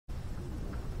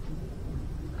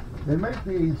They make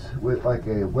these with like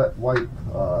a wet wipe,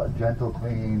 gentle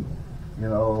clean, you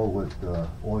know, with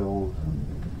oils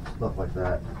and stuff like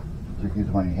that. So you can use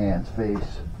them on your hands,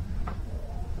 face.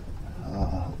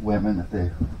 Women, if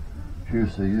they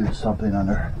choose to use something on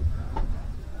their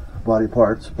body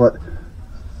parts. But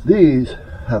these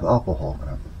have alcohol in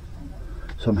them.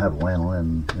 Some have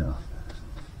lanolin, you know.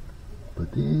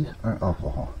 But these are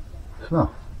alcohol.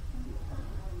 Smell.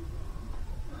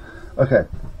 Okay,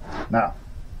 now,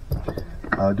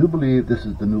 I do believe this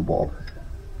is the new bulb.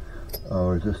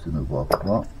 Or is this the new bulb?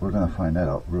 Well, we're going to find that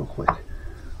out real quick.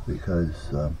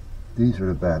 Because these are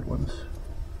the bad ones.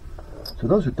 So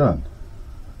those are done.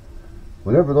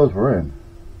 Whatever those were in,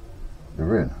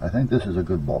 they're in. I think this is a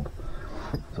good bulb.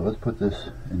 So let's put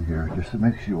this in here just to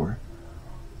make sure.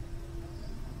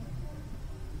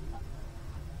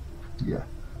 Yeah.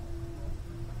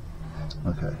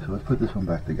 Okay, so let's put this one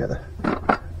back together.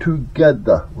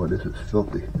 Together. Well, this is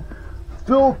filthy.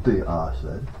 Filthy, I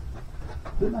said.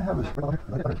 Didn't I have a spray?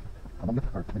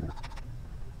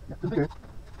 Yeah, just bigger.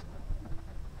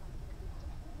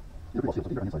 Okay,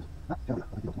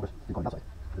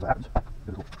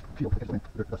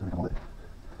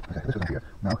 so this is here.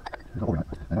 Now, there's no overnight.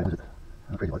 And I visit.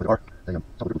 I'm crazy. Like the car, they some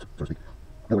of the roots, so to speak.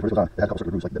 The other goes on. It has a couple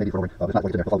circular roots, like the baby for overwing. It's not like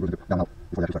it's in there. Follow the roots now, now,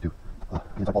 before they actually start to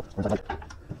the inside bulb, or inside light.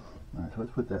 Alright, so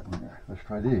let's put that in there. Let's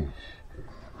try these.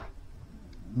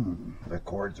 The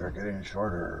cords are getting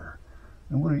shorter.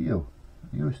 And what are you?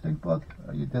 Are you a stink bug?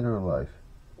 Are you dead or alive?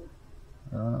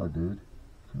 I don't know, dude.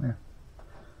 Come here.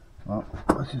 Well,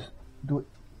 let's just do it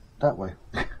that way.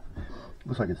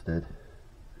 Looks like it's dead.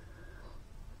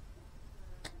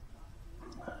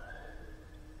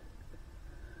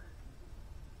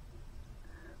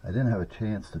 I didn't have a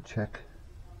chance to check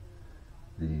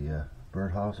the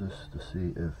birdhouses to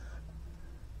see if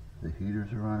the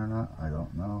heaters are on or not. I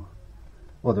don't know.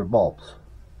 Well, they're bulbs,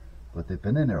 but they've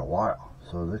been in there a while,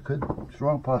 so there could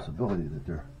strong possibility that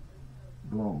they're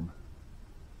blown.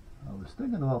 I was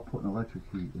thinking about putting electric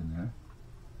heat in there.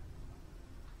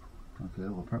 Okay,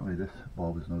 well apparently this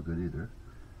bulb is no good either.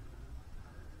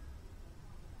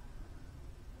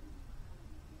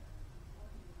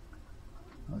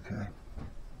 Okay.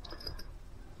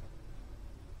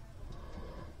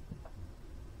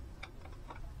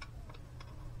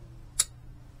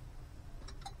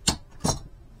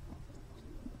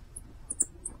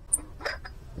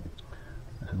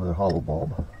 That's another hollow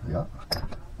bulb. Yeah.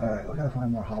 Alright, we gotta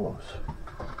find more hollows.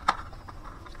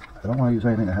 I don't want to use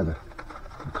anything that has a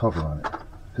cover on it.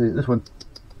 See, this one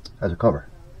has a cover.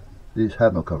 These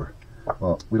have no cover.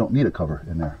 Well, we don't need a cover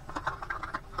in there.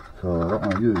 So I don't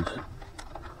want to use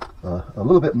a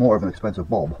little bit more of an expensive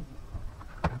bulb.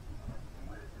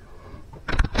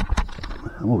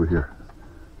 I'm over here.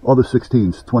 All the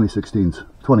 16s, 2016s,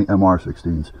 20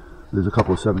 MR16s. There's a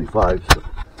couple of 75s.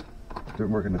 But they're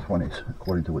working the 20s,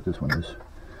 according to what this one is.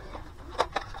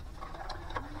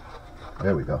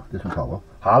 There we go. This one's hollow.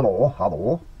 Hollow,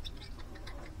 hollow.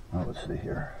 Now let's see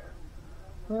here.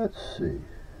 Let's see.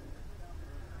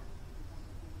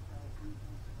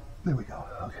 There we go.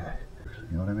 Okay.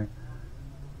 You know what I mean?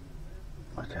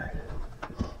 Okay.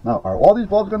 Now, are all these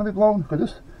bulbs going to be blown?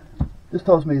 Because this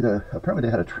tells me that apparently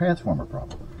they had a transformer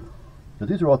problem. Because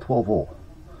these are all 12 volt.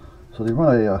 So they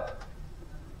run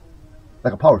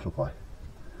like a power supply.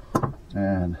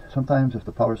 And sometimes if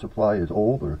the power supply is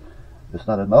old or it's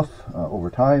not enough over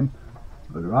time,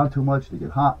 or they're on too much, they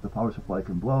get hot, the power supply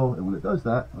can blow, and when it does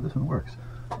that, well, this one works.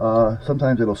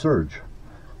 Sometimes it'll surge.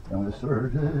 And when it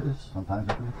surges, sometimes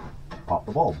it'll pop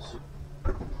the bulbs.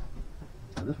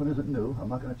 Now, this one isn't new, I'm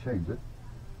not going to change it.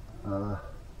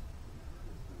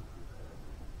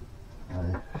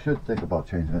 I should think about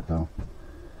changing it though.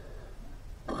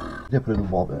 I did put a new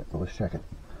bulb in it, so let's check it.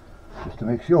 Just to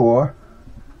make sure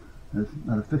it's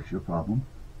not a fixture problem.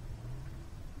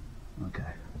 Okay.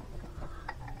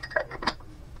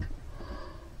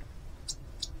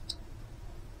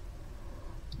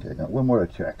 Okay, got one more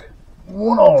to check.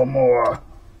 Uno more.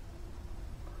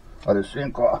 A de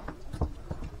cinco.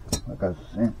 I got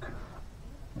zinc.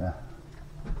 Yeah.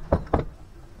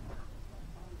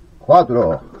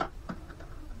 Cuatro.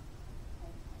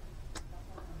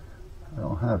 I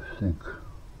don't have zinc.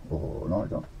 Oh, no I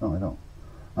don't. No I don't.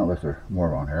 Unless there are more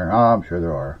around here. I'm sure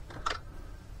there are.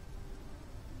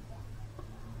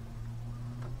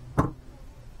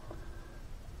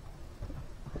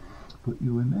 Put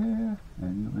you in there,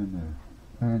 and you in there,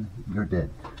 and you're dead.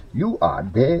 You are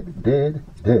dead, dead,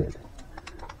 dead.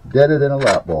 Deader than a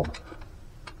light bulb.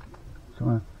 Come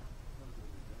on.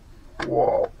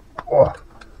 Whoa. Oh.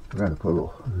 We're going to put a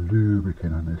little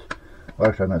lubricant on this. Well,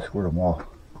 actually, I'm going to squirt them all.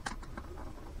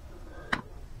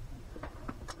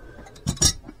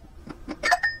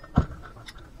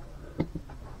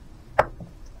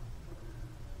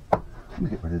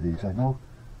 because I know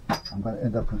I'm going to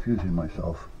end up confusing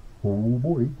myself. Oh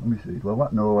boy, let me see. Do I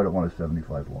want? No, I don't want a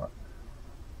 75 watt.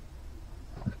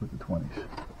 Let's put the 20s.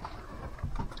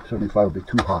 75 will be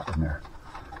too hot in there.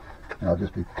 And I'll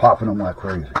just be popping them like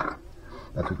crazy.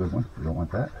 That's a good one. We don't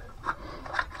want that.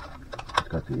 It's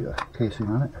got the casing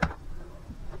on it.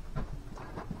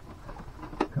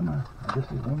 Come on, I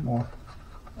just need one more.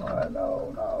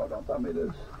 No, don't tell me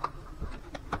this.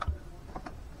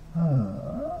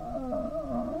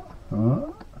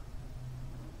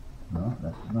 No,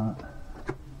 that's not.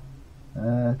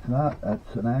 That's not.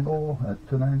 That's an angle.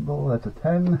 That's an angle. That's a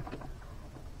 10.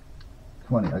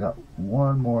 20. I got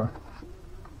one more.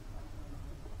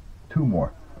 Two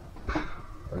more.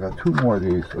 I got two more of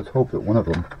these. Let's hope that one of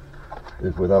them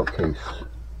is without case.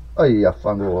 Ay,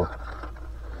 fango.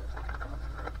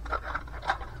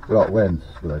 Without lens,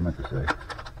 is what I meant to say.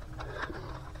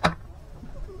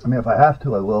 I mean, if I have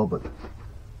to, I will, but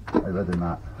I'd rather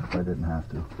not if I didn't have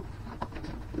to.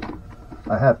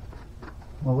 I have,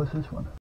 well, what's this one?